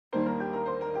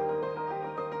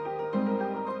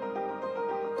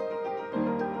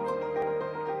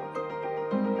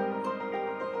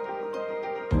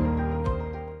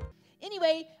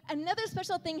anyway, another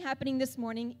special thing happening this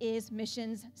morning is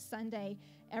Missions Sunday.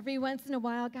 Every once in a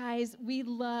while, guys, we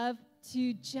love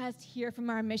to just hear from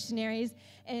our missionaries.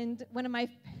 And one of my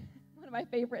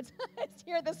favorites is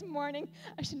here this morning.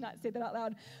 I should not say that out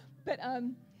loud. But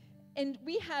and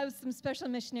we have some special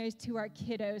missionaries to our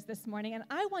kiddos this morning, and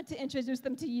I want to introduce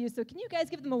them to you. So can you guys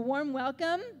give them a warm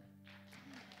welcome?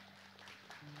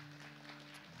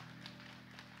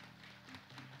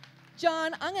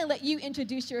 John, I'm going to let you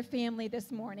introduce your family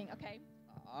this morning, okay?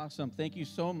 Awesome. Thank you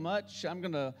so much.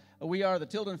 We are the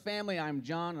Tildan family. I'm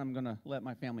John. I'm going to let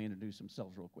my family introduce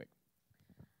themselves real quick.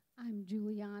 I'm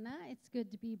Juliana. It's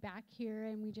good to be back here,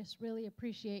 and we just really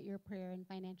appreciate your prayer and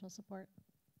financial support.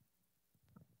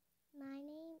 My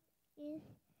name is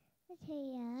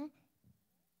Matea.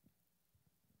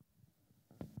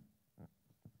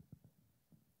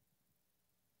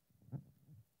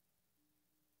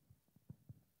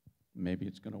 Maybe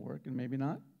it's going to work and maybe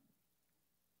not.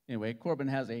 Anyway, Corbin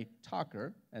has a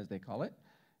talker, as they call it,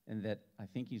 and that I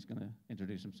think he's going to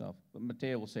introduce himself. But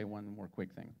Matea will say one more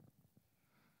quick thing.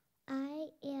 I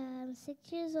am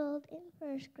 6 years old in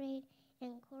first grade,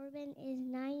 and Corbin is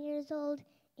 9 years old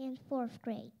in fourth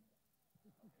grade.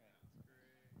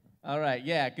 All right,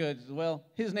 yeah, good. Well,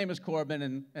 his name is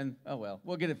Corbin, and oh well,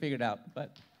 we'll get it figured out.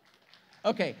 But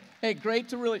okay, hey,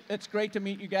 it's great to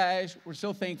meet you guys. We're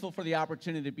so thankful for the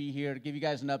opportunity to be here to give you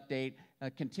guys an update.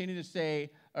 Continue to say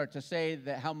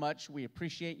that how much we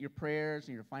appreciate your prayers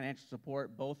and your financial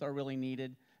support. Both are really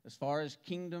needed. As far as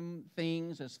kingdom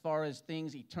things, as far as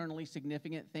things, eternally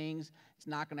significant things, it's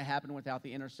not going to happen without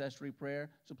the intercessory prayer.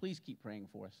 So please keep praying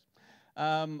for us.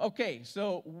 Okay,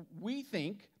 so we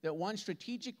think that one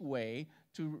strategic way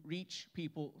to reach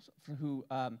people who,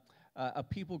 a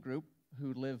people group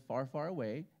who live far, far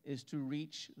away, is to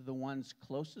reach the ones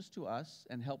closest to us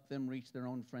and help them reach their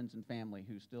own friends and family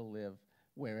who still live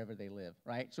wherever they live,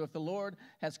 right? So if the Lord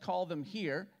has called them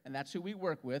here, and that's who we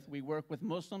work with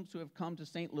Muslims who have come to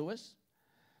St. Louis,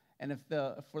 and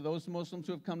for those Muslims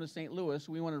who have come to St. Louis,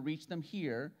 we want to reach them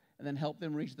here and then help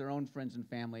them reach their own friends and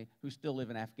family who still live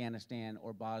in Afghanistan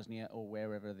or Bosnia or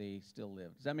wherever they still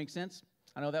live. Does that make sense?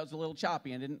 I know that was a little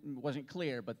choppy and wasn't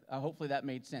clear, but hopefully that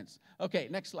made sense. Okay,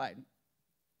 next slide.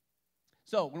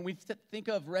 So when we think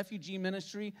of refugee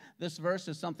ministry, this verse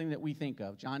is something that we think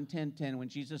of. John 10:10, when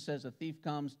Jesus says, a thief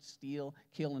comes to steal,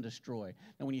 kill, and destroy.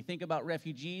 And when you think about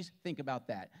refugees, think about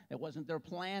that. It wasn't their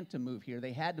plan to move here.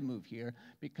 They had to move here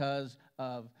because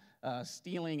of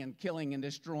stealing and killing and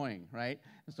destroying, right?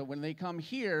 And so when they come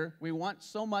here, we want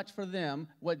so much for them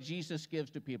what Jesus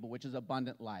gives to people, which is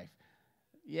abundant life.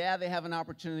 Yeah, they have an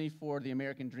opportunity for the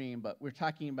American dream, but we're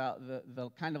talking about the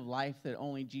kind of life that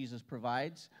only Jesus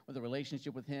provides, with a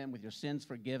relationship with him, with your sins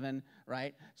forgiven,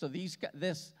 right? So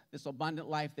this abundant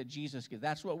life that Jesus gives,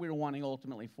 that's what we're wanting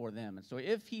ultimately for them. And so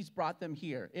if he's brought them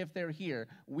here, if they're here,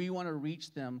 we want to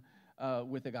reach them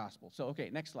with the gospel. So, okay,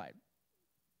 next slide.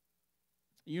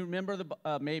 You remember,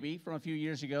 maybe from a few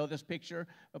years ago, this picture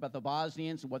about the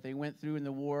Bosnians and what they went through in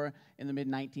the war in the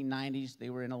mid-1990s.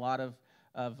 They were in a lot of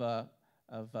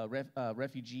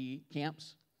refugee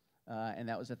camps, and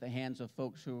that was at the hands of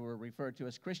folks who were referred to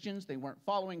as Christians. They weren't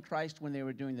following Christ when they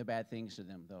were doing the bad things to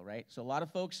them, though, right? So a lot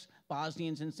of folks,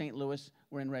 Bosnians in St. Louis,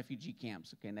 were in refugee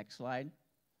camps. Okay, next slide.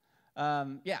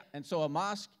 Yeah, and so a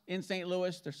mosque in St.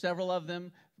 Louis, there's several of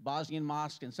them, Bosnian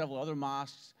mosque and several other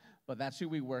mosques, but that's who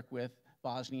we work with,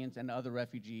 Bosnians and other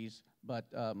refugees, but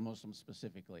Muslims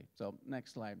specifically. So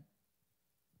next slide.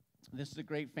 This is a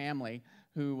great family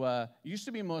who used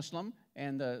to be Muslim,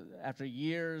 and after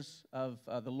years of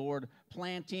the Lord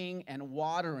planting and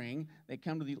watering, they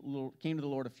came to the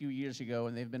Lord a few years ago,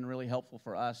 and they've been really helpful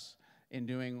for us in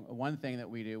doing one thing that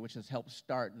we do, which is help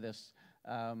start this.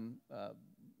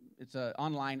 It's an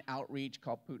online outreach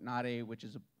called Putnade, which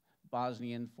is a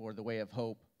Bosnian for the way of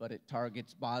hope, but it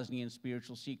targets Bosnian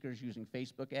spiritual seekers using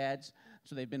Facebook ads.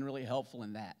 So they've been really helpful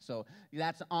in that. So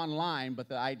that's online, but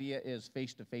the idea is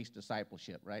face-to-face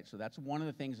discipleship, right? So that's one of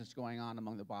the things that's going on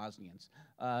among the Bosnians.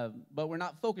 But we're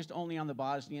not focused only on the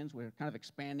Bosnians. We're kind of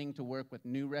expanding to work with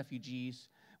new refugees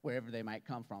wherever they might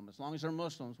come from. As long as they're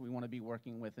Muslims, we want to be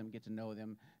working with them, get to know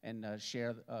them, and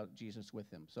share Jesus with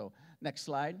them. So next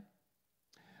slide.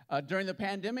 During the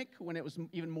pandemic, when it was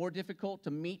even more difficult to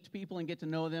meet people and get to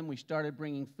know them, we started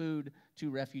bringing food to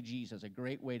refugees as a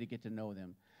great way to get to know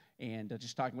them. And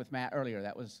just talking with Matt earlier,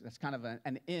 that's kind of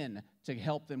an in to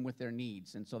help them with their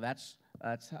needs. And so that's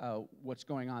what's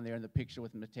going on there in the picture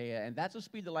with Matea. And that's a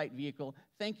Speed the Light vehicle.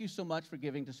 Thank you so much for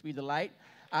giving to Speed the Light.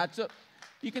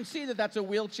 You can see that that's a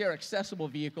wheelchair accessible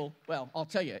vehicle. Well, I'll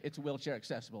tell you, it's wheelchair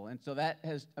accessible. And so that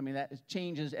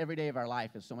changes every day of our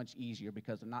life is so much easier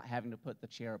because of not having to put the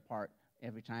chair apart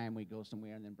every time we go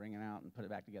somewhere and then bring it out and put it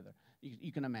back together.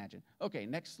 You can imagine. Okay,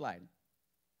 next slide.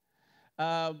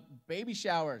 Baby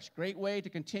showers, great way to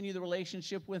continue the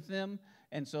relationship with them.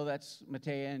 And so that's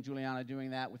Matea and Juliana doing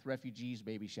that with refugees'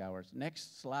 baby showers.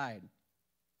 Next slide.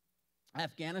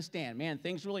 Afghanistan. Man,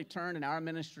 things really turned in our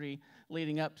ministry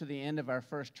leading up to the end of our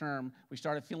first term. We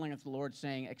started feeling the Lord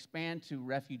saying, expand to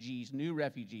refugees, new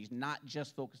refugees, not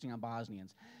just focusing on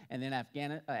Bosnians. And then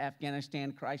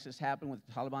Afghanistan crisis happened with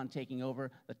the Taliban taking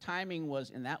over. The timing was,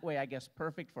 in that way, I guess,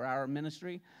 perfect for our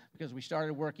ministry because we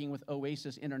started working with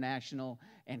Oasis International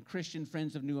and Christian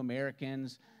Friends of New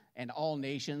Americans and All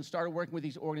Nations, started working with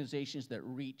these organizations that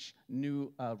reach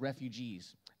new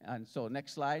refugees. And so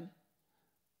next slide.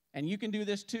 And you can do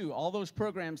this too. All those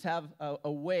programs have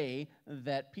a way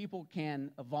that people can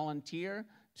volunteer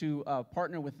to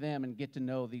partner with them and get to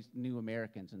know these new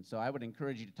Americans. And so I would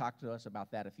encourage you to talk to us about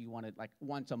that if you wanted, like,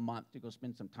 once a month to go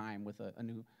spend some time with a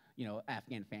new,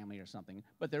 Afghan family or something.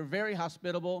 But they're very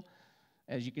hospitable,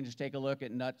 as you can just take a look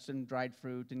at nuts and dried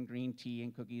fruit and green tea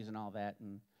and cookies and all that.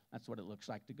 And that's what it looks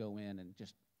like to go in and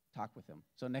just talk with them.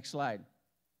 So next slide.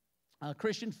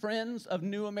 Christian Friends of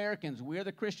New Americans. We're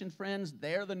the Christian Friends.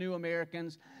 They're the New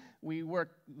Americans. We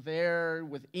work there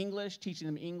with English, teaching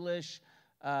them English,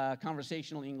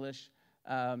 conversational English,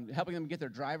 helping them get their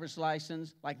driver's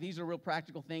license. Like, these are real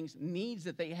practical things, needs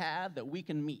that they have that we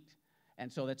can meet.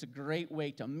 And so that's a great way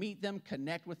to meet them,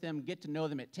 connect with them, get to know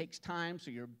them. It takes time,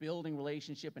 so you're building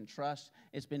relationship and trust.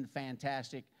 It's been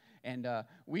fantastic. And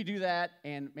we do that,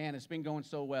 and, man, it's been going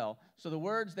so well. So the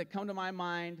words that come to my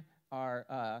mind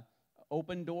are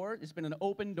open door. It's been an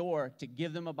open door to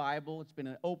give them a Bible. It's been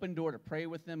an open door to pray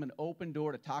with them, an open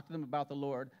door to talk to them about the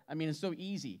Lord. I mean, it's so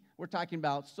easy. We're talking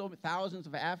about thousands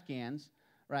of Afghans,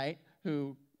 right,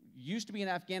 who used to be in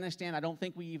Afghanistan. I don't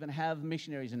think we even have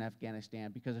missionaries in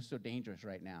Afghanistan because it's so dangerous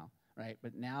right now, right?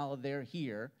 But now they're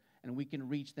here, and we can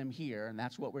reach them here, and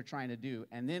that's what we're trying to do.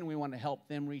 And then we want to help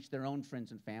them reach their own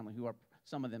friends and family who are,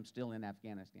 some of them, still in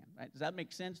Afghanistan, right? Does that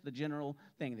make sense, the general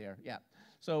thing there? Yeah.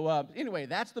 So anyway,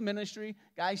 that's the ministry.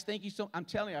 Guys, thank you so. I'm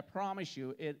telling you, I promise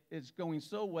you, it's going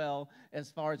so well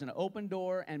as far as an open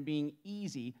door and being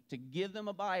easy to give them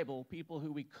a Bible, people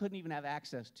who we couldn't even have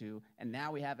access to, and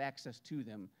now we have access to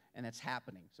them, and it's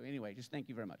happening. So anyway, just thank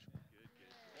you very much.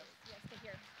 Yes, good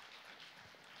here.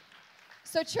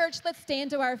 So church, let's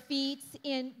stand to our feet.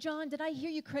 And John, did I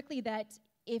hear you correctly that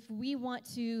if we want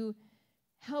to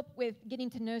help with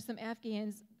getting to know some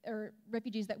Afghans or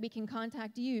refugees, that we can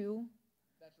contact you?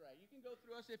 That's right. You can go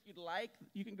through us if you'd like.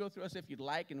 You can go through us if you'd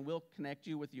like, and we'll connect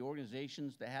you with the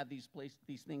organizations that have these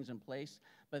things in place.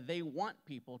 But they want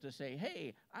people to say,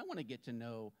 hey, I want to get to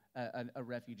know a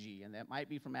refugee. And that might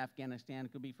be from Afghanistan.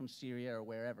 It could be from Syria or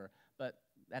wherever. But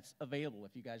that's available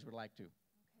if you guys would like to.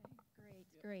 Okay,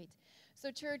 great. So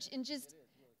church, and just,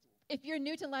 if you're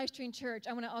new to Livestream Church,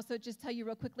 I want to also just tell you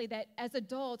real quickly that as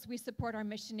adults, we support our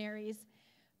missionaries.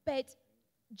 But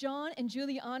John and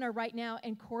Juliana right now,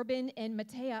 and Corbin and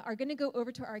Matea are going to go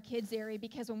over to our kids area,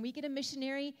 because when we get a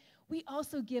missionary, we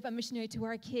also give a missionary to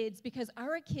our kids, because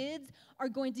our kids are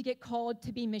going to get called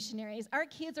to be missionaries. Our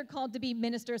kids are called to be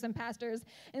ministers and pastors,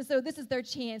 and so this is their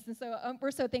chance. And so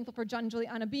we're so thankful for John and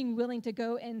Juliana being willing to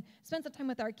go and spend some time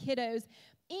with our kiddos.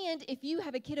 And if you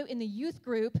have a kiddo in the youth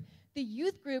group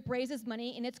raises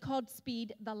money, and it's called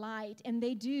Speed the Light. And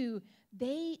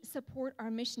they support our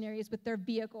missionaries with their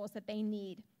vehicles that they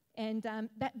need. And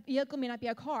that vehicle may not be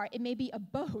a car. It may be a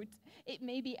boat. It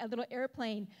may be a little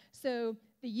airplane. So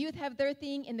the youth have their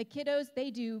thing, and the kiddos, they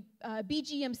do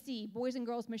BGMC, Boys and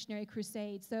Girls Missionary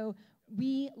Crusade. So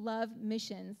we love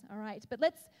missions, all right? But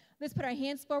let's put our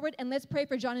hands forward, and let's pray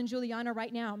for John and Juliana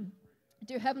right now.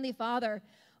 Dear Heavenly Father,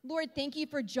 Lord, thank you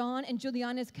for John and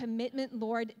Juliana's commitment,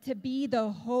 Lord, to be the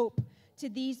hope to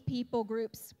these people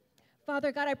groups.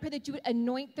 Father God, I pray that you would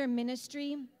anoint their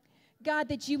ministry. God,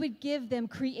 that you would give them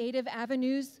creative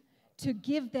avenues to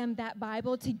give them that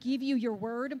Bible, to give you your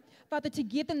word. Father, to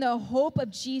give them the hope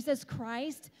of Jesus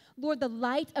Christ. Lord, the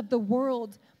light of the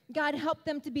world. God, help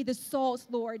them to be the salt,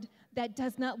 Lord, that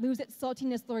does not lose its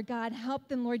saltiness, Lord God. Help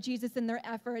them, Lord Jesus, in their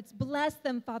efforts. Bless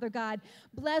them, Father God.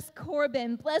 Bless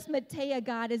Corbin. Bless Matea,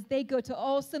 God, as they go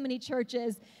to so many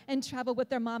churches and travel with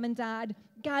their mom and dad.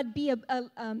 God, be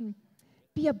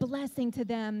a blessing to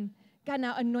them. God,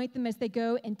 now anoint them as they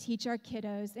go and teach our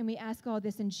kiddos. And we ask all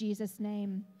this in Jesus'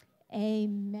 name.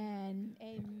 Amen.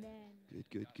 Amen.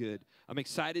 Good. I'm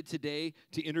excited today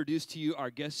to introduce to you our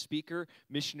guest speaker,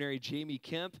 missionary Jamie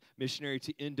Kemp, missionary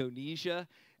to Indonesia.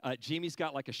 Jamie's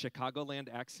got like a Chicagoland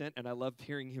accent, and I love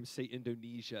hearing him say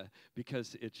Indonesia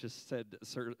because it just said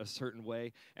a certain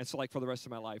way. And so, like, for the rest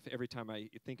of my life, every time I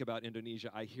think about Indonesia,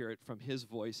 I hear it from his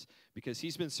voice because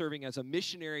he's been serving as a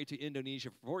missionary to Indonesia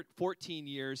for 14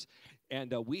 years,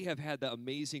 and we have had the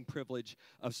amazing privilege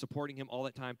of supporting him all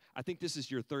that time. I think this is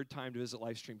your third time to visit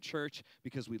Livestream Church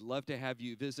because we'd love to have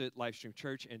you visit Livestream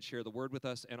Church and share the word with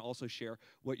us and also share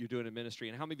what you're doing in ministry.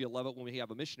 And how many of you love it when we have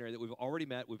a missionary that we've already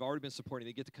met, we've already been supporting,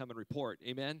 they get to come and report.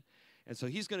 Amen? And so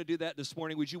he's going to do that this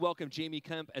morning. Would you welcome Jamie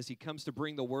Kemp as he comes to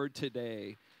bring the word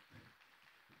today?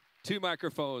 2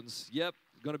 microphones. Yep,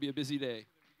 going to be a busy day.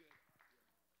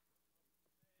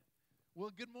 Well,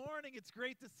 good morning. It's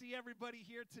great to see everybody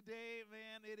here today,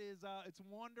 man. It's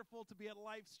wonderful to be at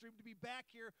Livestream, to be back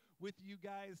here with you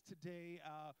guys today.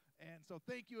 And so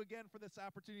thank you again for this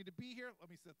opportunity to be here. Let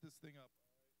me set this thing up.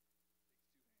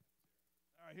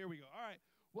 All right, here we go. All right.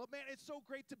 Well, man, it's so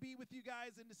great to be with you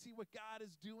guys and to see what God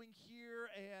is doing here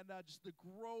and just the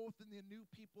growth and the new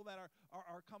people that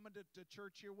are coming to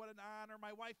church here. What an honor.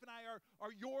 My wife and I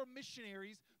are your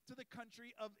missionaries to the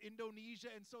country of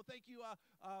Indonesia. And so thank you,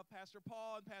 Pastor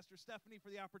Paul and Pastor Stephanie, for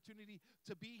the opportunity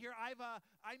to be here. I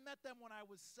met them when I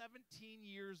was 17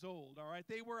 years old, all right?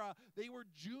 They were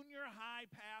junior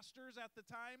high pastors at the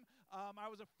time.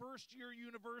 I was a first-year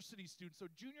university student,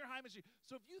 so junior high ministry.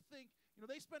 So if you think,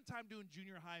 they spend time doing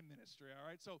junior high ministry, all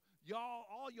right? So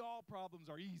all y'all problems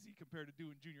are easy compared to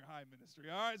doing junior high ministry,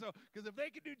 all right? So because if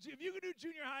you can do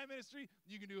junior high ministry,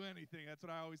 you can do anything. That's what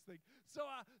I always think. So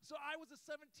I was a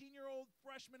 17-year-old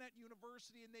freshman at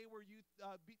university, and they were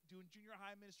doing junior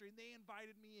high ministry, and they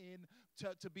invited me in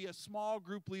to be a small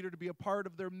group leader, to be a part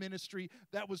of their ministry.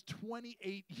 That was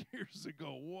 28 years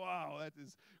ago. Wow, that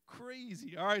is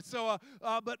crazy. All right, so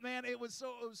but man, it was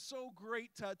so great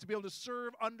to be able to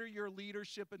serve under your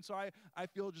leadership, and so I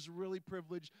feel just really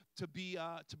privileged to be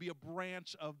a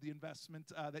branch of the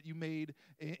investment that you made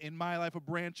in my life, a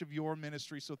branch of your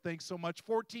ministry. So thanks so much.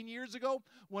 14 years ago,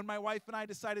 when my wife and I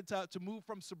decided to move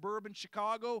from suburban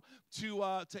Chicago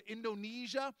to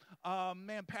Indonesia,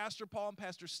 man, Pastor Paul and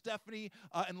Pastor Stephanie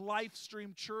and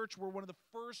Livestream Church were one of the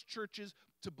first churches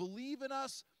to believe in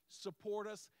us, support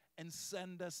us, and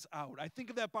send us out. I think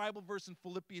of that Bible verse in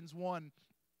Philippians 1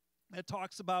 that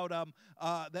talks about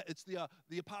that it's the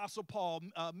Apostle Paul,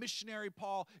 missionary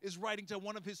Paul, is writing to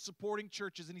one of his supporting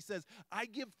churches, and he says, I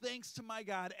give thanks to my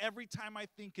God every time I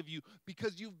think of you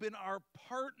because you've been our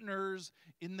partners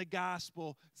in the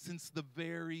gospel since the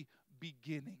very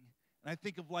beginning. And I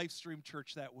think of Livestream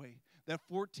Church that way. That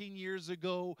 14 years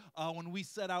ago, when we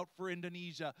set out for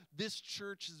Indonesia, this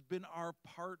church has been our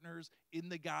partners in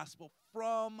the gospel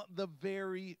from the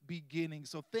very beginning.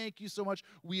 So thank you so much.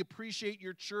 We appreciate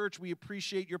your church. We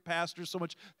appreciate your pastors so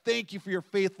much. Thank you for your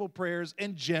faithful prayers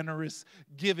and generous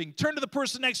giving. Turn to the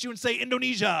person next to you and say,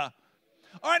 Indonesia.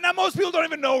 All right, now most people don't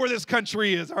even know where this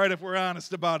country is, all right, if we're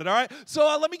honest about it, all right? So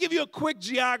let me give you a quick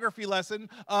geography lesson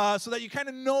so that you kind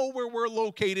of know where we're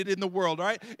located in the world, all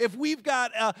right? If we've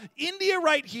got India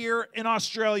right here and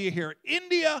Australia here,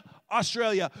 India,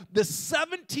 Australia, the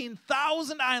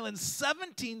 17,000 islands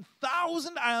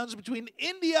between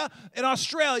India and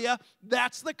Australia,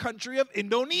 that's the country of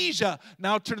Indonesia.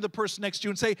 Now turn to the person next to you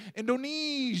and say,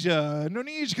 Indonesia,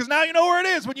 because now you know where it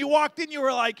is. When you walked in, you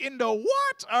were like, Indo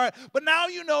what? All right, but now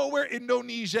you know where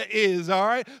Indonesia is, all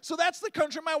right? So that's the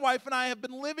country my wife and I have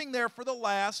been living there for the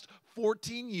last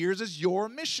 14 years as your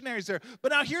missionaries there.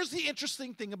 But now here's the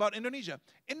interesting thing about Indonesia.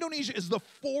 Indonesia is the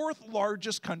 4th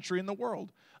largest country in the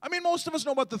world. I mean, most of us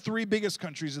know about the 3 biggest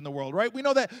countries in the world, right? We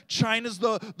know that China's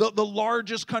the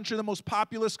largest country, the most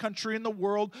populous country in the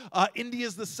world. India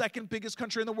is the 2nd biggest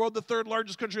country in the world. The 3rd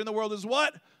largest country in the world is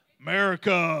what?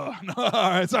 America. All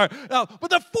right, sorry. Now, but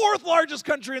the 4th largest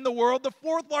country in the world,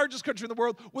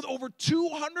 with over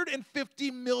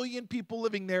 250 million people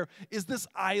living there, is this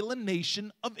island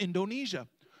nation of Indonesia.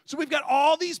 So we've got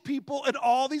all these people and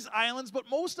all these islands, but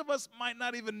most of us might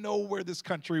not even know where this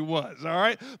country was, all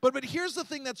right? But here's the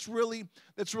thing that's really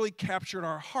captured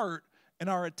our heart and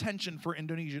our attention for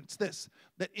Indonesia. It's this,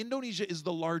 that Indonesia is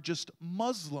the largest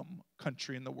Muslim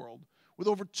country in the world, with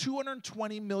over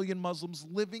 220 million Muslims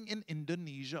living in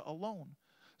Indonesia alone.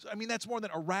 So, I mean, that's more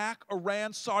than Iraq,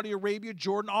 Iran, Saudi Arabia,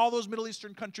 Jordan, all those Middle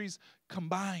Eastern countries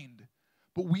combined.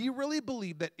 But we really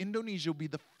believe that Indonesia will be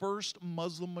the first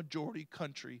Muslim majority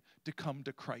country to come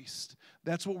to Christ.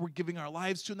 That's what we're giving our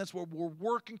lives to, and that's what we're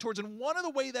working towards. And one of the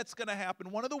ways that's going to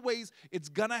happen, one of the ways it's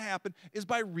going to happen is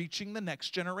by reaching the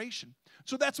next generation.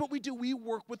 So that's what we do. We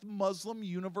work with Muslim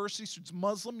university students,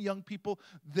 Muslim young people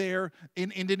there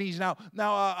in Indonesia.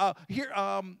 One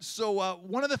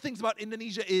of the things about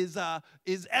Indonesia is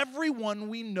everyone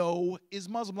we know is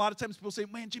Muslim. A lot of times people say,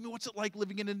 man, Jimmy, what's it like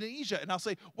living in Indonesia? And I'll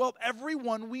say, well, everyone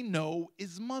we know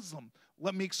is Muslim.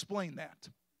 Let me explain that.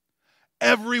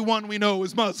 Everyone we know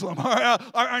is Muslim.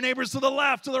 Our neighbors to the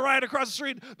left, to the right, across the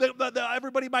street,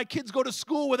 everybody my kids go to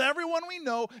school with, everyone we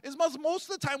know is Muslim. Most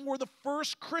of the time, we're the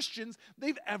first Christians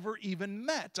they've ever even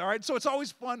met. All right, so it's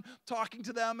always fun talking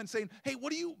to them and saying, "Hey,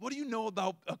 what do you know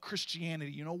about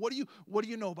Christianity? You know, what do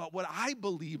you know about what I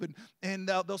believe?" And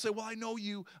they'll say, "Well, I know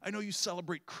you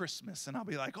celebrate Christmas," and I'll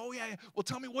be like, "Oh yeah. Well,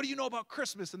 tell me, what do you know about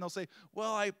Christmas?" And they'll say,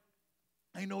 "Well,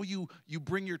 I know you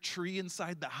bring your tree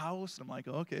inside the house." And I'm like,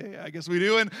 okay, I guess we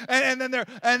do. And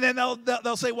then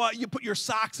they'll say, well, you put your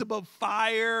socks above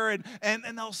fire,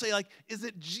 and they'll say, like, is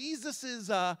it Jesus's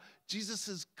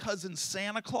cousin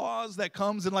Santa Claus that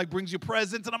comes and like brings you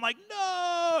presents? And I'm like,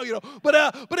 no,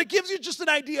 but it gives you just an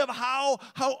idea of how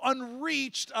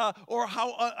unreached or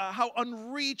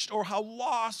how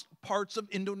lost parts of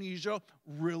Indonesia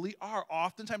really are.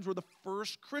 Oftentimes we're the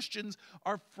first Christians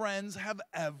our friends have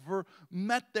ever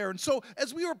met there. And so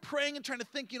as we were praying and trying to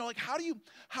think, like, how do you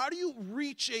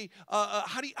reach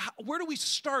where do we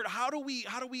start? How do we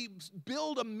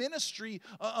build a ministry,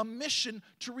 a mission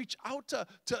to reach out to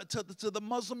the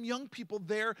Muslim young people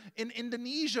there in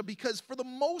Indonesia? Because for the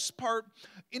most part,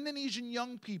 Indonesian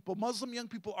young people, Muslim young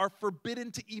people, are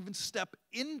forbidden to even step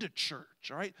into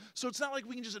church, all right? So it's not like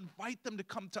we can just invite them to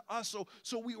come to us.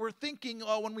 So we were thinking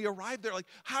when we arrived there, like,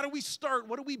 how do we start?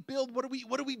 What do we build? What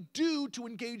do we do to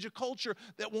engage a culture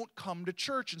that won't come to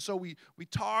church? And so we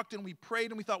talked and we prayed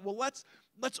and we thought, well, let's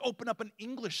open up an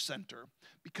English center,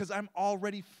 because I'm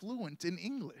already fluent in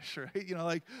English,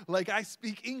 right? Like I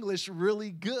speak English really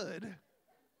good.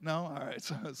 No? All right.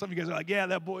 So some of you guys are like, yeah,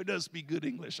 that boy does speak good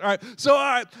English. All right. So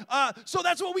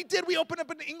that's what we did. We opened up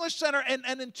an English center, and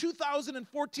in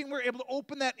 2014, we were able to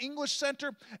open that English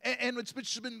center, and it's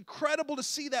been incredible to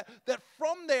see that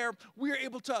from there, we were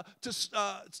able to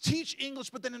teach English,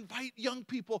 but then invite young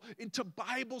people into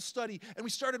Bible study. And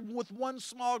we started with one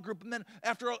small group, and then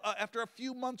after a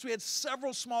few months, we had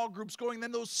several small groups going.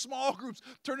 Then those small groups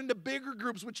turned into bigger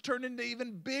groups, which turned into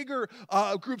even bigger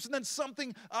groups. And then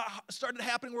something started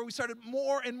happening where we started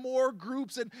more and more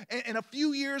groups, and a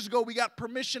few years ago we got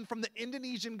permission from the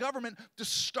Indonesian government to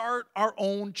start our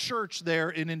own church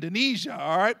there in Indonesia,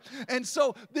 all right? And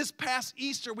so this past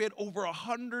Easter we had over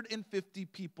 150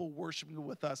 people worshiping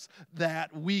with us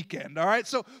that weekend, all right?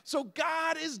 So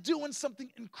God is doing something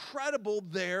incredible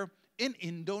there in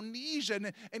Indonesia,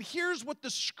 and here's what the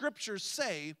scriptures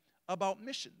say about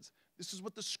missions. This is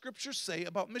what the scriptures say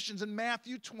about missions in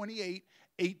Matthew 28,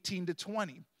 18 to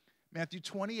 20. Matthew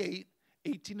 28,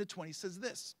 18 to 20 says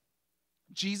this.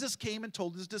 Jesus came and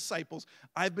told his disciples,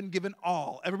 I've been given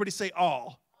all. Everybody say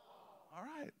all. All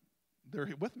right. They're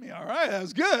with me. All right.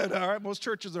 That's good. All right. Most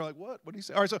churches are like, what? What do you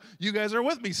say? All right. So you guys are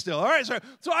with me still. All right. So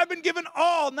I've been given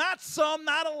all, not some,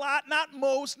 not a lot, not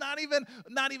most, not even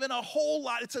a whole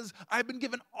lot. It says, I've been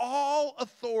given all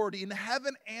authority in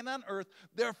heaven and on earth.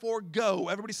 Therefore, go.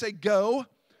 Everybody say, go.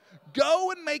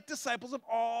 Go and make disciples of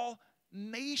all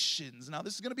nations. Now,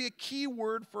 this is going to be a key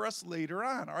word for us later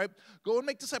on, all right? Go and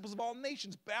make disciples of all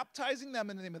nations, baptizing them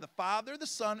in the name of the Father, the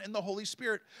Son, and the Holy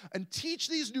Spirit, and teach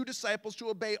these new disciples to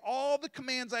obey all the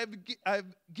commands I've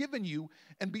given you,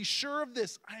 and be sure of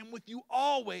this, I am with you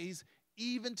always,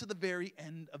 even to the very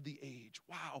end of the age.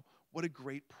 Wow, what a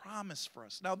great promise for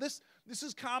us. Now, this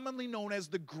is commonly known as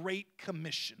the Great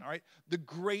Commission, all right? The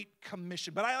Great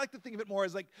Commission. But I like to think of it more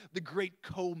as like the Great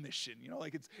Commission,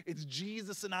 like it's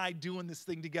Jesus and I doing this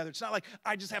thing together. It's not like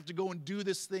I just have to go and do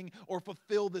this thing or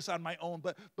fulfill this on my own,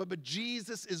 but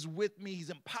Jesus is with me. He's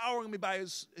empowering me by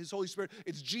his Holy Spirit.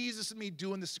 It's Jesus and me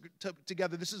doing this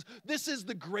together. This is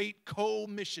the Great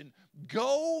Commission.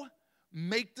 Go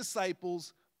make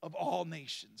disciples of all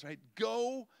nations, right?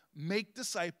 Go make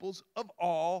disciples of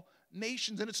all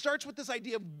nations. And it starts with this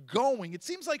idea of going. It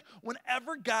seems like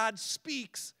whenever God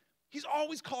speaks, he's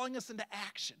always calling us into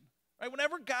action, right?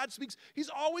 Whenever God speaks, he's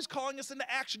always calling us into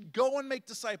action. Go and make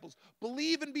disciples.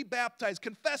 Believe and be baptized.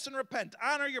 Confess and repent.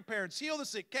 Honor your parents. Heal the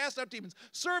sick. Cast out demons.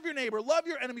 Serve your neighbor. Love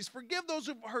your enemies. Forgive those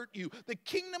who hurt you. The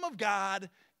kingdom of God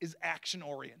is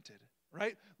action-oriented,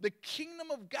 right? The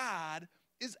kingdom of God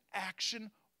is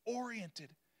action-oriented.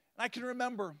 And I can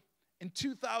remember In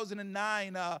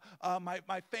 2009,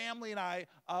 my family and I,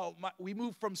 we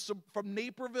moved from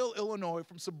Naperville, Illinois,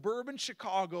 from suburban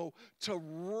Chicago to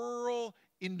rural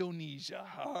Indonesia.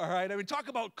 All right, I mean, talk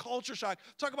about culture shock.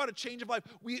 Talk about a change of life.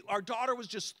 Our daughter was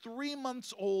just 3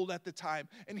 months old at the time,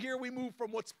 and here we moved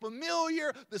from what's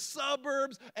familiar, the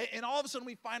suburbs, and all of a sudden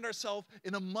we find ourselves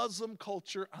in a Muslim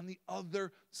culture on the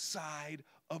other side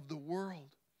of the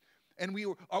world. And we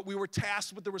were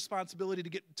tasked with the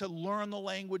responsibility to learn the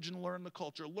language and learn the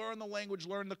culture. Learn the language,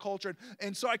 learn the culture.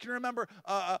 And so I can remember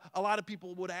a lot of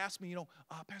people would ask me,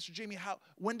 Pastor Jamie, how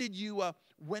long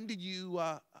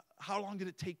did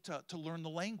it take to learn the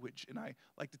language? And I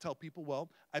like to tell people,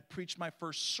 well, I preached my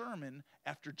first sermon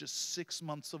after just 6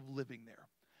 months of living there.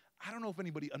 I don't know if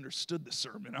anybody understood the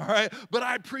sermon, all right? But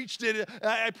I preached it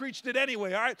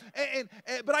anyway, all right?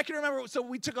 But I can remember, so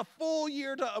we took a full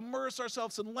year to immerse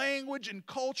ourselves in language and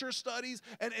culture studies.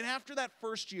 And after that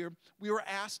first year, we were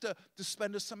asked to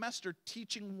spend a semester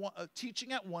teaching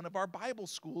at one of our Bible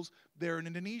schools there in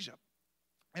Indonesia.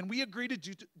 And we agreed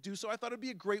to do so. I thought it'd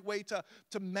be a great way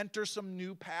to mentor some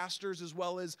new pastors as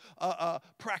well as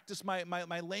practice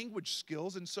my language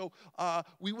skills. And so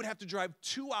we would have to drive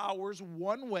 2 hours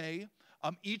one way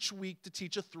each week to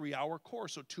teach a 3-hour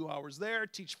course. So 2 hours there,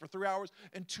 teach for 3 hours,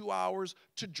 and 2 hours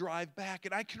to drive back.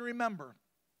 And I can remember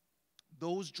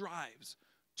those drives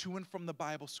to and from the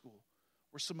Bible school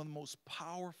were some of the most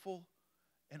powerful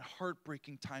and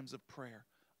heartbreaking times of prayer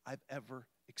I've ever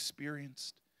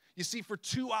experienced. You see, for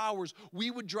 2 hours,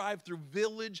 we would drive through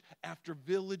village after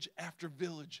village after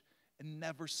village and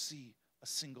never see a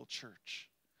single church.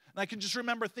 And I can just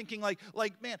remember thinking like,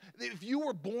 man, if you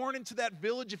were born into that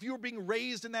village, if you were being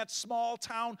raised in that small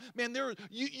town, man,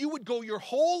 you would go your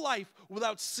whole life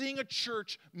without seeing a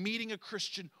church, meeting a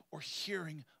Christian, or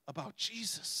hearing about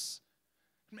Jesus.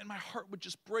 Man, my heart would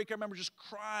just break. I remember just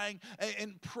crying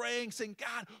and praying, saying,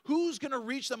 God, who's going to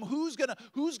reach them? Who's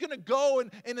going to go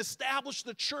and establish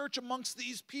the church amongst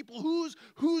these people?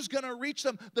 Who's going to reach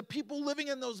them? The people living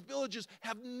in those villages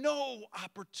have no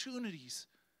opportunities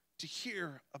to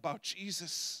hear about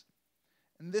Jesus.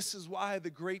 And this is why the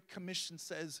Great Commission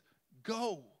says,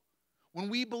 go. When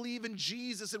we believe in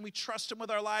Jesus and we trust him with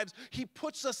our lives, he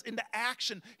puts us into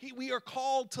action. We are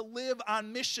called to live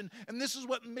on mission. And this is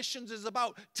what missions is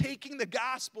about, taking the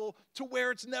gospel to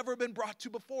where it's never been brought to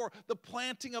before, the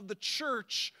planting of the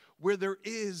church where there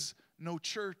is no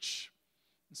church.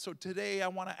 And so today I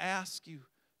want to ask you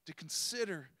to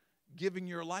consider giving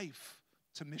your life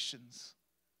to missions.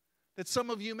 That some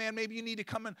of you, man, maybe you need to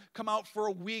come out for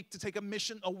a week to take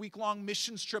a week-long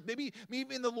missions trip. Maybe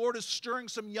the Lord is stirring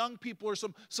some young people or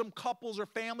some couples or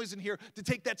families in here to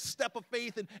take that step of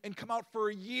faith and come out for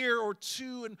a year or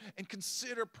two and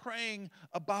consider praying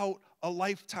about a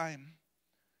lifetime.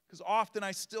 Because often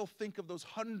I still think of those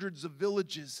hundreds of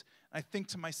villages, and I think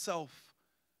to myself,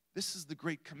 this is the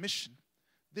Great Commission.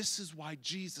 This is why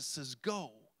Jesus says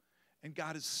go. And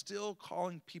God is still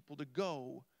calling people to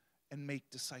go and make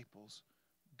disciples.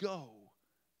 Go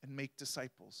and make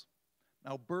disciples.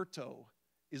 Now, Berto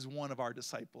is one of our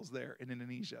disciples there in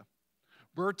Indonesia.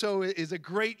 Berto is a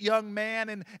great young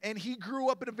man, and he grew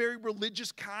up in a very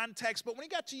religious context, but when he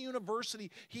got to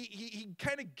university, he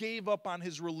kind of gave up on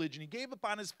his religion. He gave up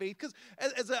on his faith because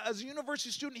as a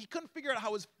university student, he couldn't figure out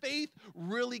how his faith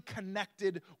really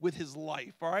connected with his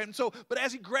life, all right? And so, but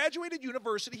as he graduated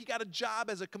university, he got a job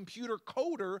as a computer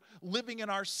coder living in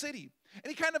our city. And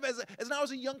he kind of, as now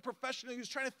as a young professional, he was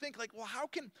trying to think like, well, how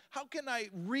can I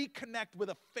reconnect with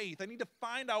a faith? I need to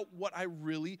find out what I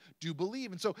really do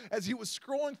believe. And so as he was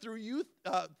scrolling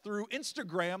through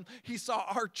Instagram, he saw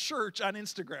our church on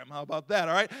Instagram. How about that,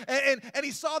 all right? And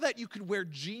he saw that you could wear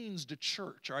jeans to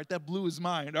church, all right? That blew his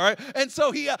mind, all right? And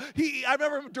so I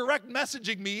remember him direct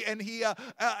messaging me, and he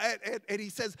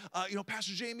says,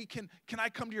 Pastor Jamie, can I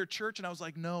come to your church? And I was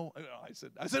like, no.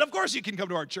 I said, of course you can come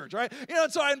to our church, right?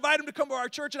 And so I invited him to come to our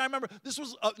church, and I remember this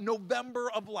was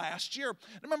November of last year.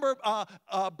 I remember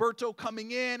Berto coming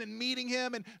in and meeting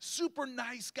him, and super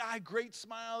nice guy, great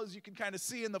smile, as you can kind of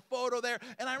see in the photo there.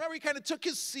 And I remember he kind of took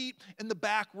his seat in the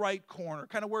back right corner,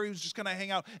 kind of where he was just going to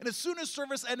hang out. And as soon as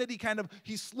service ended,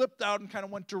 he slipped out and kind of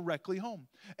went directly home.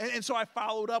 And so I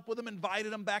followed up with him,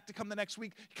 invited him back to come the next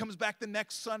week. He comes back the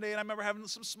next Sunday, and I remember having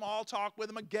some small talk with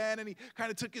him again, and he kind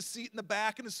of took his seat in the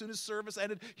back, and as soon as service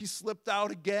ended, he slipped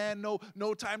out again.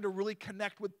 No time to really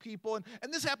connect with people.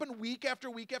 And this happened week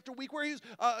after week after week, where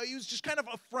he was just kind of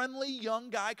a friendly young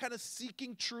guy, kind of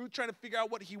seeking truth, trying to figure out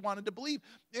what he wanted to believe.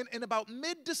 And about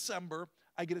mid-December,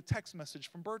 I get a text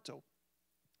message from Berto.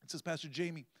 It says, Pastor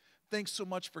Jamie, thanks so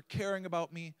much for caring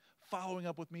about me, following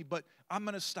up with me, but I'm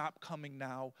going to stop coming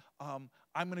now. I'm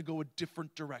going to go a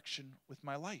different direction with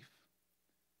my life.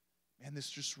 And this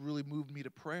just really moved me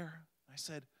to prayer. I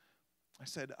said,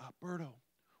 Berto,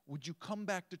 would you come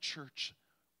back to church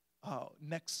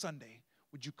next Sunday?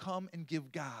 Would you come and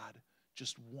give God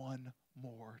just one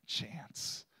more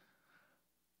chance?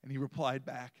 And he replied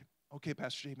back, okay,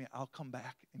 Pastor Jamie, I'll come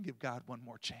back and give God one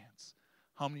more chance.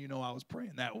 How many of you know I was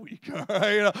praying that week? All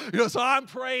right? So I'm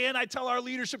praying. I tell our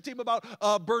leadership team about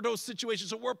Berto's situation.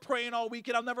 So we're praying all week.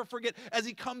 And I'll never forget, as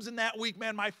he comes in that week,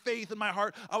 man, my faith in my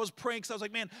heart, I was praying because I was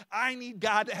like, man, I need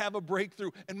God to have a breakthrough.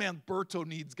 And man, Berto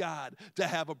needs God to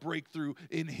have a breakthrough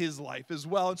in his life as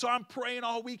well. And so I'm praying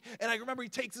all week. And I remember he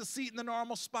takes a seat in the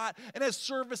normal spot. And as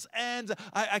service ends,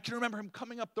 I can remember him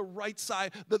coming up the right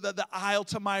side, the aisle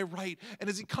to my right. And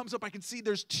as he comes up, I can see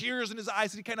there's tears in his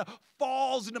eyes. And he kind of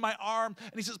falls into my arm.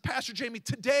 And he says, Pastor Jamie,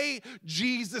 today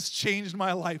Jesus changed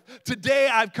my life. Today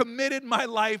I've committed my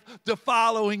life to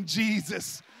following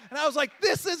Jesus. And I was like,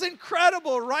 this is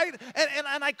incredible, right?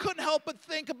 And I couldn't help but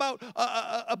think about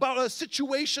a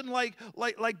situation like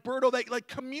Berto, that like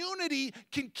community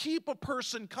can keep a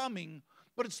person coming,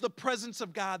 but it's the presence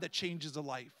of God that changes a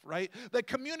life, right? The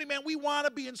community, man, we want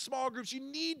to be in small groups. You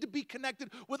need to be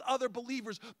connected with other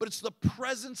believers, but it's the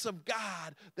presence of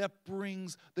God that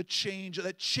brings the change,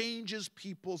 that changes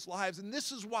people's lives. And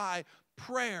this is why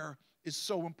prayer is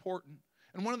so important.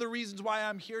 And one of the reasons why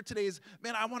I'm here today is,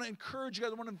 man, I want to encourage you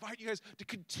guys, I want to invite you guys to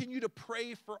continue to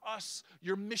pray for us,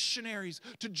 your missionaries,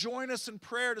 to join us in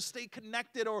prayer, to stay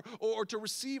connected or to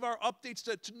receive our updates,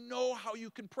 to know how you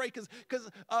can pray. Because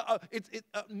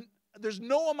there's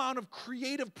no amount of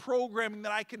creative programming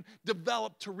that I can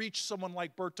develop to reach someone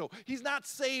like Berto. He's not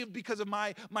saved because of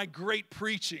my great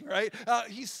preaching, right?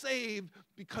 He's saved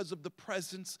because of the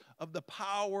presence of the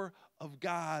power of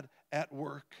God at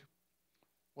work.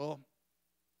 Well,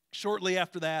 shortly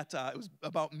after that, it was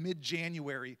about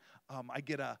mid-January, I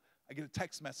get a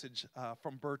text message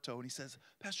from Berto, and he says,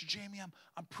 Pastor Jamie,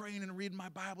 I'm praying and reading my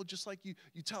Bible just like you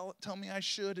tell me I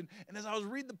should. And as I was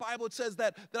reading the Bible, it says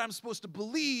that I'm supposed to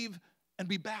believe and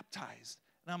be baptized.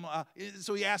 And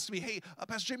so he asked me, hey,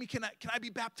 Pastor Jamie, can I be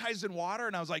baptized in water?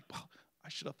 And I was like, oh, I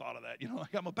should have thought of that,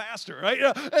 like I'm a pastor, right?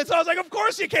 And so I was like, of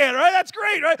course you can, right? That's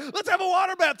great, right? Let's have a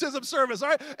water baptism service, all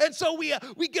right? And so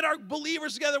we get our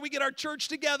believers together, we get our church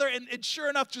together, and sure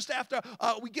enough, just after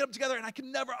we get them together, and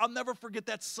I'll never forget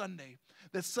that Sunday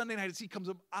night as he comes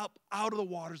up out of the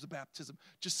waters of baptism,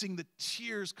 just seeing the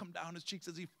tears come down his cheeks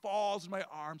as he falls in my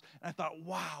arms, and I thought,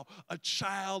 wow, a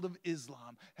child of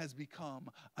Islam has become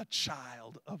a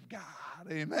child of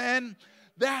God, amen?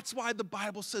 That's why the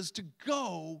Bible says to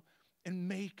go and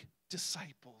make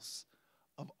disciples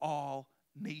of all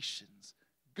nations.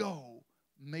 Go,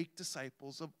 make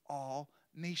disciples of all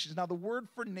nations. Now, the word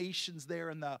for nations there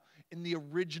in the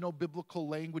original biblical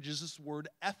language is this word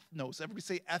ethnos. Everybody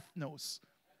say ethnos.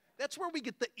 That's where we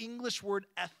get the English word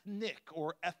ethnic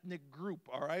or ethnic group,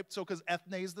 all right? So because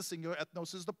ethne is the singular,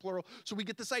 ethnos is the plural. So we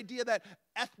get this idea that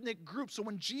ethnic group. So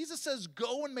when Jesus says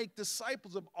go and make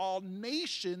disciples of all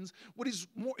nations,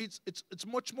 it's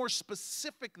much more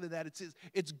specific than that.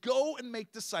 It's go and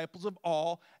make disciples of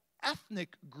all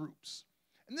ethnic groups.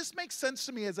 And this makes sense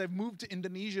to me as I've moved to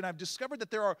Indonesia, and I've discovered that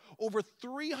there are over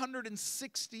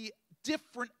 360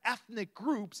 different ethnic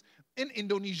groups in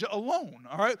Indonesia alone,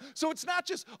 all right? So it's not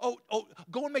just,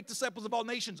 go and make disciples of all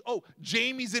nations. Oh,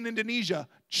 Jamie's in Indonesia.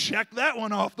 Check that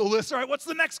one off the list. All right, what's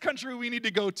the next country we need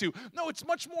to go to? No, it's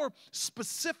much more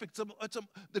specific.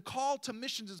 The call to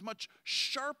missions is much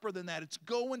sharper than that. It's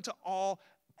go into all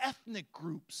ethnic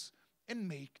groups and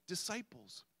make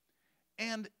disciples.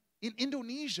 And in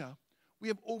Indonesia, we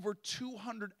have over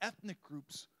 200 ethnic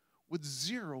groups with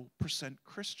 0%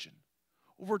 Christian.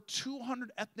 Over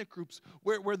 200 ethnic groups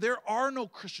where there are no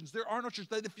Christians, there are no churches.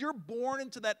 If you're born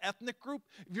into that ethnic group,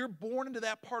 if you're born into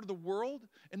that part of the world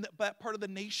and that part of the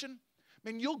nation,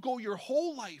 man, you'll go your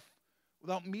whole life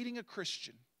without meeting a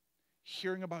Christian,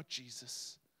 hearing about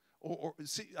Jesus,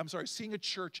 seeing a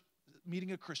church,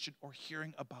 meeting a Christian, or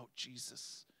hearing about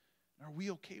Jesus. And are we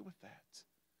okay with that?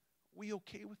 We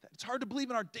okay with that? It's hard to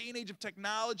believe in our day and age of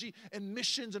technology and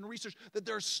missions and research that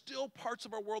there are still parts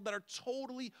of our world that are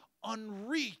totally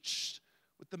unreached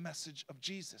with the message of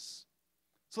Jesus.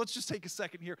 So let's just take a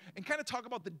second here and kind of talk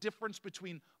about the difference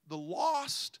between the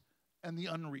lost and the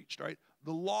unreached, right?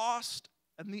 The lost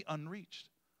and the unreached.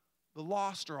 The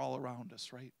lost are all around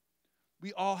us, right?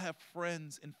 We all have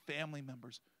friends and family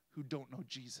members who don't know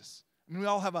Jesus. I mean, we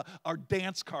all have our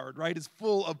dance card, right? It's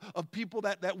full of people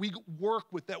that we work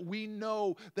with, that we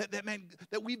know,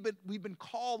 that we've been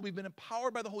called, we've been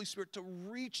empowered by the Holy Spirit to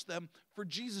reach them for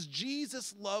Jesus.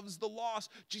 Jesus loves the lost.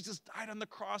 Jesus died on the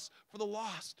cross for the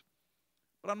lost.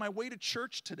 But on my way to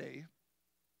church today,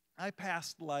 I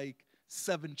passed like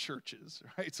 7 churches,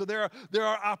 right? So there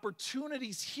are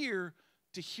opportunities here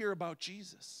to hear about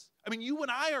Jesus. I mean, you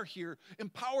and I are here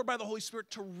empowered by the Holy Spirit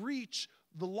to reach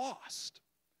the lost.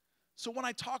 So when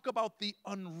I talk about the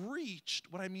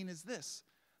unreached, what I mean is this,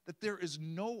 that there is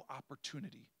no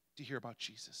opportunity to hear about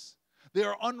Jesus. They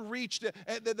are unreached,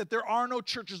 that there are no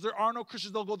churches, there are no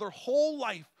Christians. They'll go their whole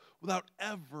life without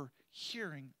ever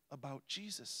hearing about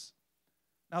Jesus.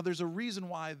 Now, there's a reason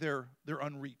why they're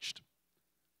unreached.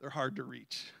 They're hard to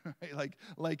reach, right?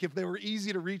 Like if they were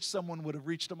easy to reach, someone would have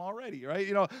reached them already, right?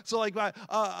 You know, so like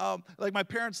my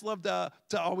parents loved to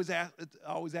always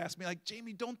ask me, like,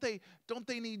 Jamie, don't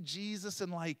they need Jesus in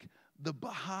like the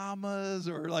Bahamas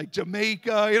or like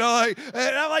Jamaica, you know?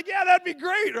 And I'm like, yeah, that'd be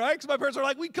great, right? Because my parents are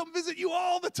like, we come visit you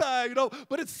all the time, you know?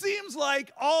 But it seems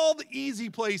like all the easy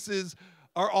places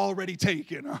are already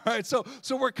taken, all right? So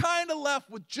we're kind of left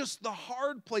with just the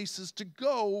hard places to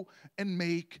go and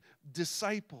make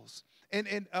disciples.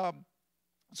 And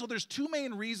so there's 2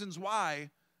 main reasons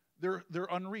why they're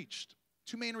unreached.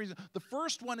 2 main reasons. The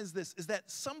first one is this, is that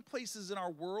some places in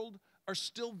our world are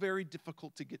still very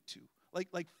difficult to get to,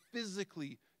 like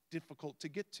physically difficult to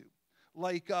get to.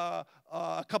 Like a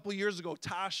couple of years ago,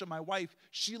 Tasha, my wife,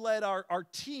 she led our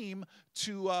team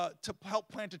to help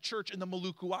plant a church in the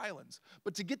Maluku Islands.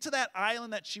 But to get to that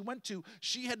island that she went to,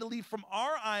 she had to leave from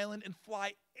our island and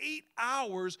fly 8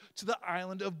 hours to the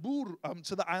island of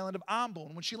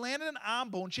Ambon. When she landed in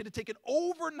Ambon, she had to take an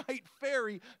overnight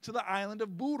ferry to the island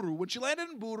of Buru. When she landed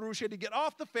in Buru, she had to get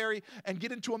off the ferry and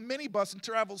get into a minibus and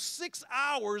travel 6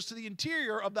 hours to the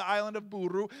interior of the island of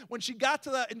Buru. When she got to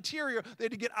the interior, they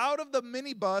had to get out of the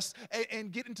minibus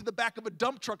and get into the back of a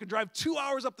dump truck and drive 2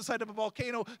 hours up the side of a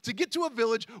volcano to get to a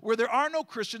village where there are no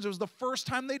Christians. It was the first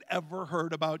time they'd ever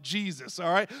heard about Jesus,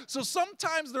 all right? So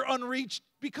sometimes they're unreached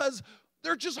because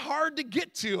they're just hard to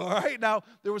get to, all right? Now,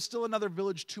 there was still another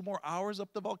village 2 more hours up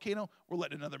the volcano. We're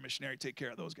letting another missionary take care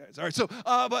of those guys, all right? So,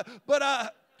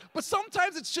 but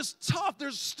sometimes it's just tough.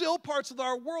 There's still parts of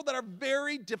our world that are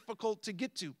very difficult to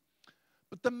get to.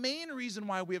 But the main reason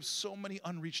why we have so many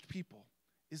unreached people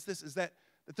is that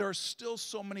there are still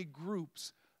so many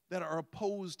groups that are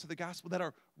opposed to the gospel, that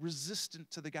are resistant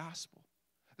to the gospel.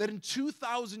 That in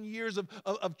 2,000 years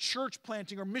of church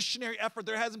planting or missionary effort,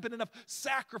 there hasn't been enough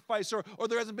sacrifice or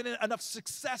there hasn't been enough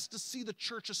success to see the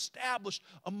church established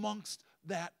amongst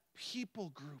that people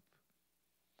group.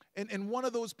 And one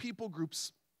of those people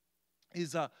groups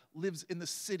lives in the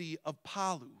city of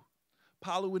Palu.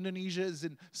 Palu, Indonesia is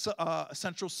in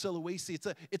central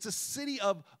Sulawesi. It's a city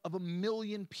of 1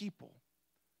 million people.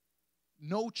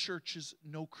 No churches,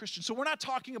 no Christians. So we're not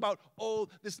talking about,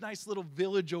 this nice little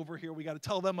village over here, we got to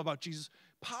tell them about Jesus.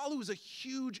 Palu is a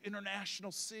huge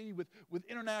international city with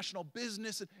international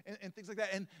business and things like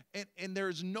that. And there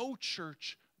is no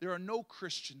church, there are no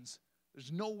Christians.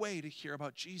 There's no way to hear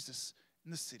about Jesus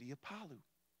in the city of Palu.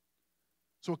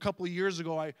 So a couple of years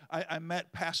ago, I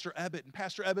met Pastor Ebbett, and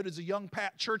Pastor Ebbett is a young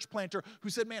church planter who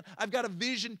said, man, I've got a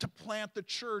vision to plant the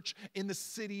church in the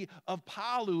city of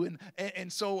Palu.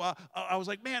 And so I was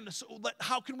like, man,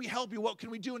 how can we help you? What can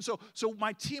we do? And so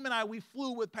my team and I, we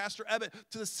flew with Pastor Ebbett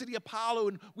to the city of Palu,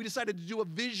 and we decided to do a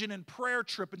vision and prayer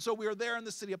trip. And so we were there in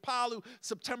the city of Palu,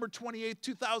 September 28th,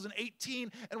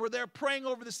 2018, and we're there praying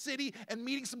over the city and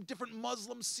meeting some different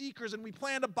Muslim seekers, and we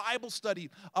planned a Bible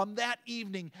study that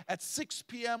evening at 6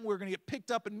 p.m. We're going to get picked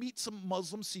up and meet some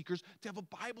Muslim seekers to have a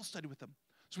Bible study with them.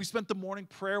 So we spent the morning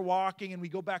prayer walking, and we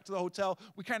go back to the hotel.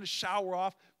 We kind of shower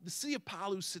off. The city of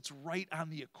Palu sits right on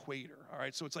the equator, all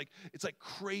right? So it's like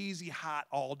crazy hot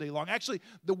all day long. Actually,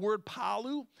 the word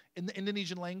Palu in the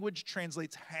Indonesian language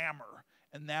translates hammer.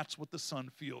 And that's what the sun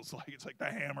feels like. It's like the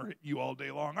hammer hitting you all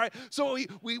day long. All right, so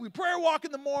we prayer walk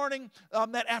in the morning.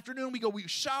 That afternoon, we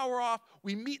shower off.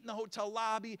 We meet in the hotel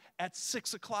lobby at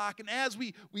 6 o'clock. And as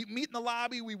we meet in the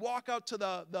lobby, we walk out to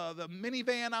the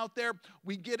minivan out there.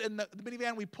 We get in the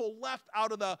minivan. We pull left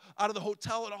out of the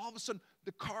hotel, and all of a sudden,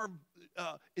 the car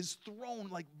is thrown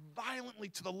like violently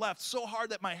to the left, so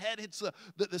hard that my head hits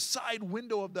the side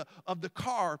window of the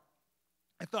car.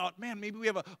 I thought, man, maybe we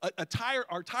have a tire.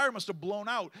 Our tire must have blown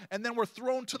out, and then we're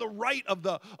thrown to the right of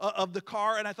the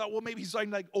car. And I thought, well, maybe he's trying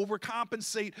to like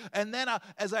overcompensate. And then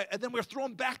then we're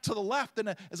thrown back to the left.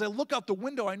 And as I look out the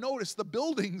window, I notice the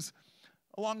buildings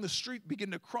along the street begin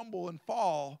to crumble and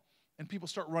fall, and people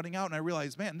start running out. And I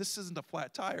realize, man, this isn't a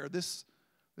flat tire. This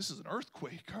is an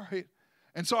earthquake. All right.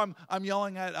 And so I'm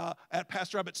yelling at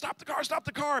Pastor Abbott, stop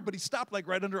the car, but he stopped like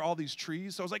right under all these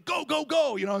trees. So I was like, go, go,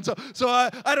 go, And so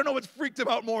I don't know what's freaked him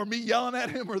out more, me yelling at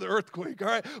him or the earthquake, all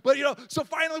right? But, so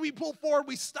finally we pull forward,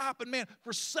 we stop, and man,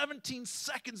 for 17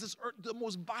 seconds, the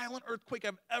most violent earthquake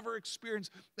I've ever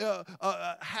experienced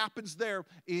happens there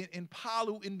in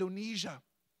Palu, Indonesia.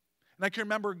 And I can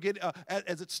remember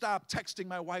as it stopped, texting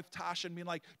my wife, Tasha, and being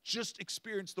like, just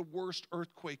experienced the worst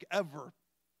earthquake ever.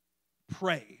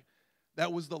 Pray.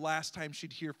 That was the last time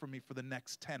she'd hear from me for the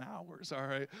next 10 hours, all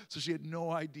right? So she had no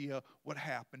idea what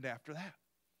happened after that.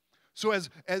 So as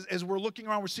we're looking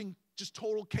around, we're seeing just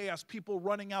total chaos, people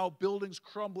running out, buildings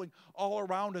crumbling all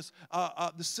around us.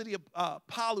 The city of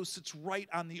Palu sits right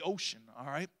on the ocean, all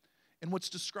right? And what's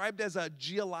described as a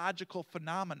geological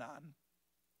phenomenon,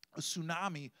 a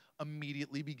tsunami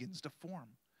immediately begins to form.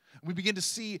 We begin to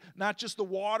see not just the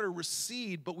water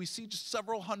recede, but we see just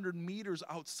several hundred meters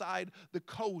outside the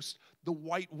coast, the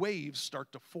white waves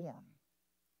start to form.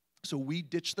 So we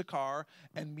ditch the car,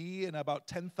 and me and about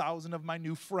 10,000 of my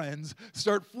new friends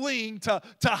start fleeing to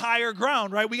higher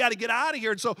ground, right? We got to get out of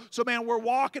here. And so man, we're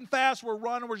walking fast, we're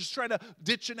running, we're just trying to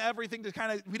ditch and everything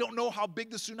to we don't know how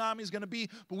big the tsunami is going to be,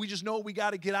 but we just know we got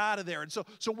to get out of there. And so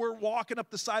we're walking up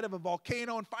the side of a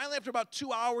volcano, and finally after about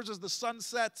 2 hours as the sun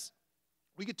sets,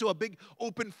 we get to a big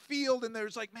open field, and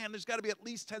there's there's got to be at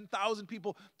least 10,000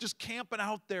 people just camping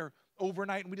out there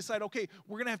overnight. And we decide, okay,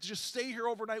 we're going to have to just stay here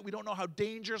overnight. We don't know how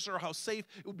dangerous or how safe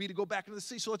it would be to go back into the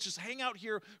city. So let's just hang out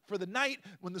here for the night.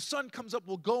 When the sun comes up,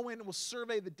 we'll go in and we'll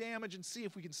survey the damage and see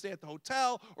if we can stay at the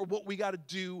hotel or what we got to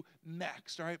do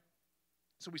next, all right?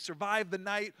 So we survive the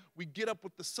night. We get up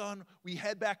with the sun. We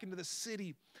head back into the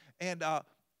city. And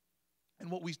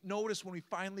what we noticed when we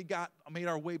finally made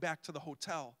our way back to the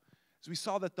hotel is we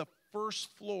saw that the first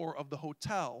floor of the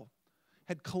hotel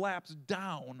had collapsed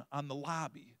down on the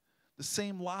lobby, the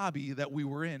same lobby that we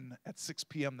were in at 6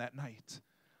 p.m. that night.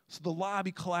 So the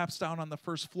lobby collapsed down on the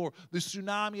first floor. The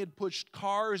tsunami had pushed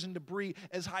cars and debris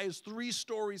as high as 3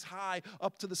 stories high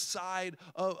up to the side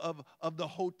of the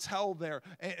hotel there,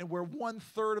 and where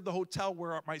 1/3 of the hotel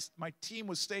where my team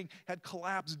was staying had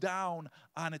collapsed down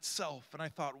on itself. And I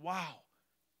thought, wow,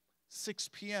 6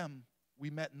 p.m.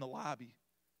 we met in the lobby.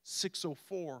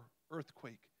 6:04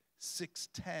 earthquake,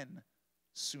 6:10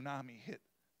 tsunami hit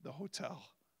the hotel.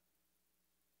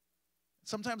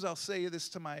 Sometimes I'll say this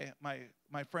to my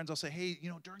friends. I'll say, hey,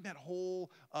 during that whole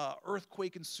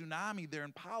earthquake and tsunami there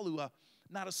in Palu,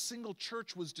 not a single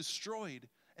church was destroyed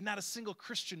and not a single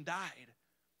Christian died.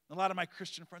 And a lot of my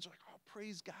Christian friends are like, oh,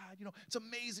 praise God. It's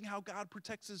amazing how God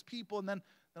protects his people. And then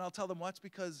I'll tell them, well, that's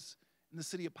because in the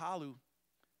city of Palu,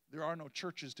 there are no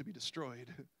churches to be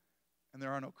destroyed. And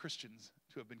there are no Christians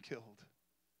to have been killed.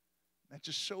 That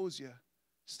just shows you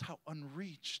just how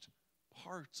unreached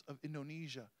parts of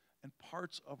Indonesia and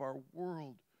parts of our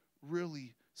world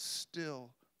really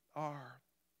still are.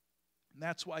 And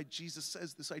that's why Jesus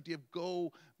says this idea of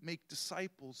go make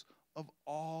disciples of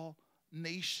all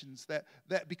nations. That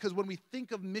because when we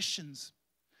think of missions,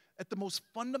 at the most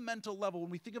fundamental level,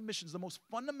 when we think of missions, the most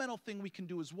fundamental thing we can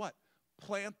do is what?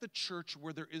 Plant the church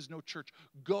where there is no church.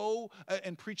 Go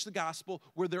and preach the gospel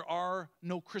where there are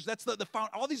no Christians. That's the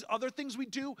all these other things we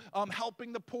do,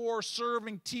 helping the poor,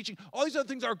 serving, teaching, all these other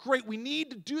things are great. We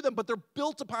need to do them, but they're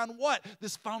built upon what?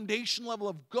 This foundation level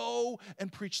of go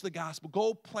and preach the gospel.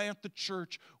 Go plant the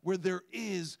church where there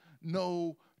is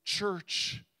no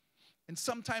church. And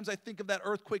sometimes I think of that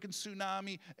earthquake and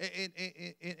tsunami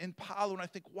in Palu, and I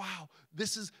think, wow,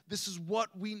 this is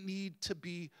what we need to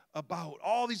be about.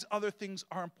 All these other things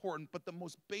are important, but the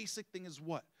most basic thing is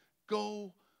what?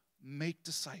 Go make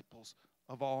disciples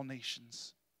of all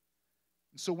nations.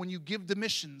 And so when you give to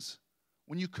missions,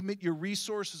 when you commit your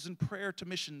resources and prayer to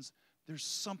missions, there's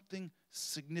something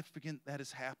significant that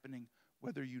is happening,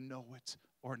 whether you know it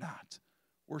or not.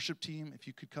 Worship team, if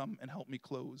you could come and help me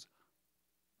close.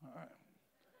 All right.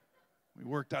 We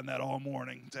worked on that all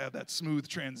morning to have that smooth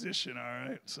transition, all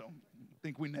right? So I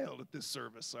think we nailed it this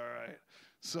service, all right?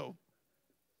 So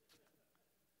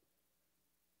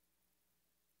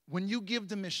when you give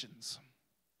to missions,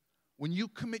 when you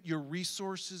commit your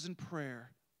resources and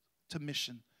prayer to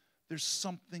mission, there's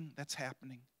something that's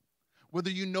happening. Whether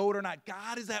you know it or not,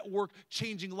 God is at work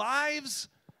changing lives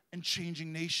and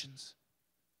changing nations.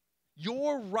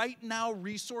 Your right now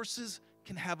resources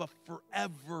can have a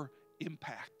forever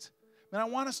impact. And I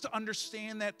want us to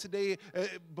understand that today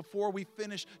before we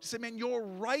finish. To say, man, your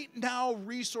right now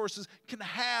resources can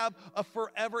have a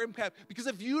forever impact. Because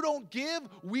if you don't give,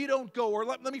 we don't go. Or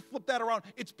let me flip that around.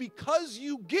 It's because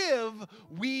you give,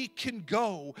 we can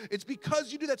go. It's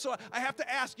because you do that. So I have to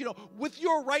ask, with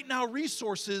your right now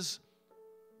resources,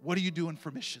 What are you doing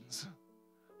for missions?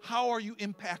 How are you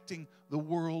impacting the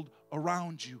world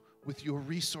around you with your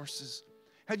resources?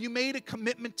 Have you made a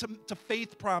commitment to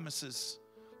faith promises,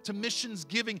 to missions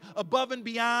giving above and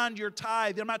beyond your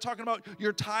tithe? I'm not talking about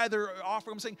your tithe or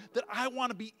offering. I'm saying that I want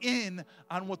to be in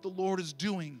on what the Lord is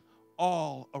doing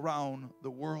all around the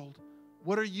world.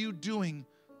 What are you doing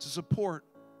to support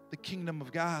the kingdom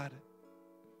of God?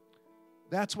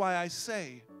 That's why I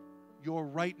say your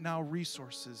right now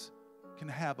resources can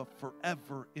have a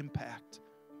forever impact.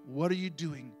 What are you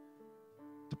doing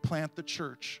to plant the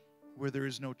church where there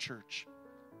is no church?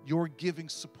 Your giving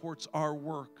supports our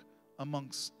work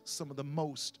amongst some of the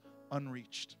most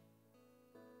unreached.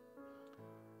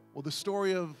 Well, the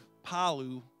story of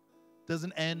Palu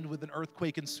doesn't end with an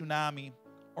earthquake and tsunami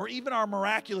or even our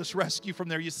miraculous rescue from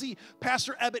there. You see,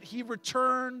 Pastor Ebbett, he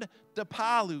returned to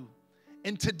Palu.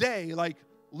 And today, like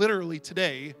literally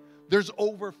today, there's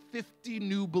over 50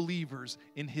 new believers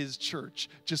in his church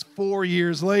just 4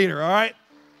 years later, all right?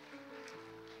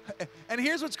 And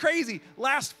here's what's crazy.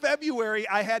 Last February,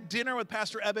 I had dinner with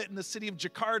Pastor Ebbett in the city of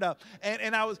Jakarta,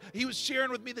 and he was sharing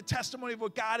with me the testimony of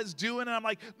what God is doing, and I'm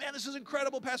like, man, this is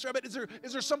incredible, Pastor Ebbett.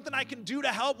 Is there something I can do to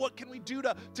help? What can we do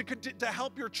to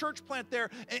help your church plant there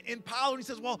in Palu? And he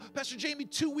says, well, Pastor Jamie,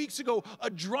 2 weeks ago, a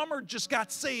drummer just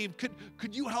got saved.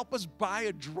 Could you help us buy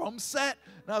a drum set?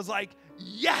 And I was like,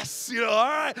 yes, all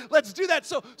right, let's do that.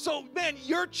 So man,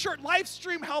 your church,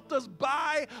 Livestream, helped us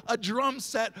buy a drum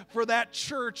set for that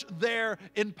church there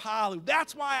in Palu.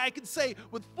 That's why I can say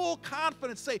with full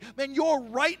confidence, man, your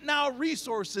right now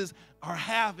resources are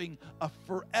having a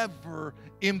forever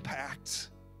impact.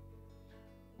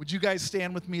 Would you guys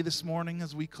stand with me this morning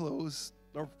as we close,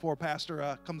 or before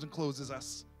Pastor comes and closes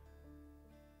us?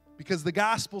 Because the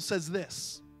gospel says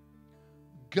this: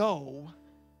 go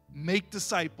make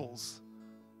disciples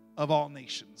of all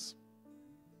nations.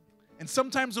 And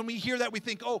sometimes when we hear that, we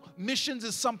think, oh, missions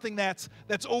is something that's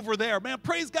over there. Man,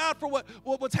 praise God for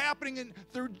what's happening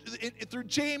through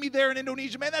Jamie there in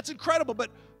Indonesia. Man, that's incredible. But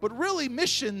really,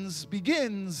 missions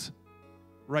begins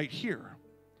right here.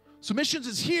 So missions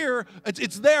is here,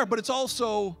 it's there, but it's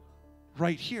also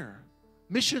right here.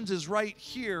 Missions is right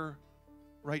here,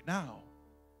 right now.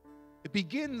 It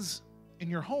begins in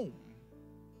your home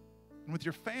and with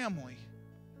your family,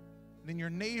 and in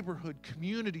your neighborhood,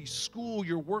 community, school,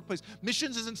 your workplace.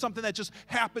 Missions isn't something that just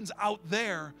happens out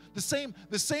there. The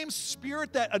same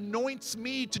Spirit that anoints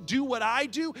me to do what I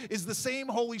do is the same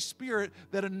Holy Spirit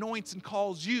that anoints and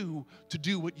calls you to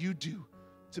do what you do,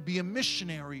 to be a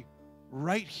missionary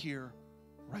right here,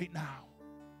 right now.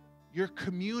 Your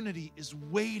community is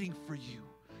waiting for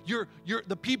you.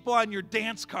 The people on your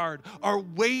dance card are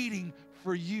waiting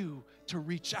for you to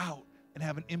reach out and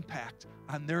have an impact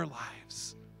on their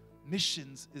lives.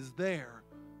 Missions is there,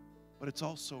 but it's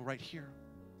also right here.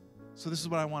 So this is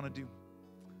what I want to do.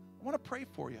 I want to pray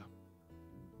for you,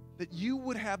 that you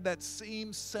would have that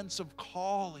same sense of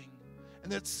calling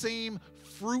and that same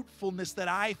fruitfulness that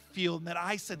I feel and that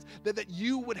I sense, that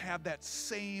you would have that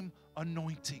same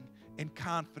anointing and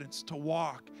confidence to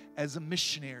walk as a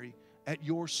missionary at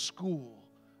your school,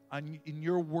 in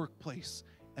your workplace,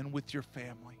 and with your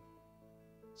family.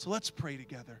 So let's pray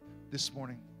together this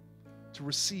morning to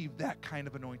receive that kind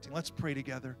of anointing. Let's pray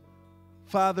together.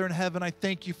 Father in heaven, I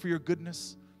thank you for your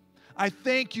goodness. I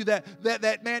thank you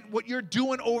that man, what you're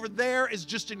doing over there is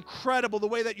just incredible, the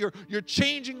way that you're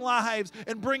changing lives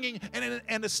and bringing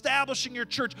and establishing your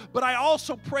church. But I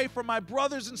also pray for my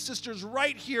brothers and sisters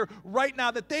right here, right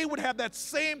now, that they would have that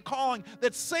same calling,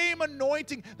 that same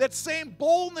anointing, that same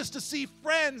boldness to see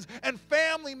friends and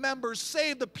family members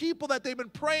saved, the people that they've been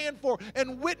praying for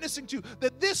and witnessing to,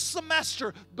 that this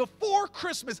semester, before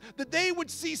Christmas, that they would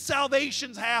see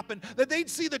salvations happen, that they'd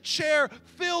see the chair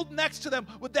filled next to them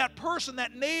with that person,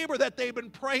 that neighbor that they've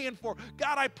been praying for.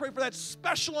 God, I pray for that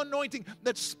special anointing,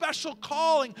 that special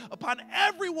calling upon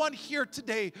everyone here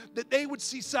today, that they would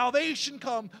see salvation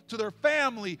come to their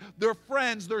family, their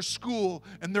friends, their school,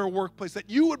 and their workplace, that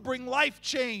you would bring life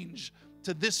change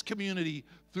to this community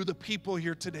through the people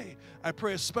here today. I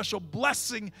pray a special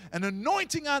blessing and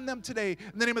anointing on them today.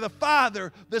 In the name of the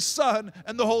Father, the Son,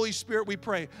 and the Holy Spirit we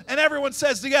pray. And everyone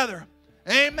says together,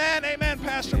 amen, amen,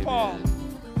 Pastor Paul.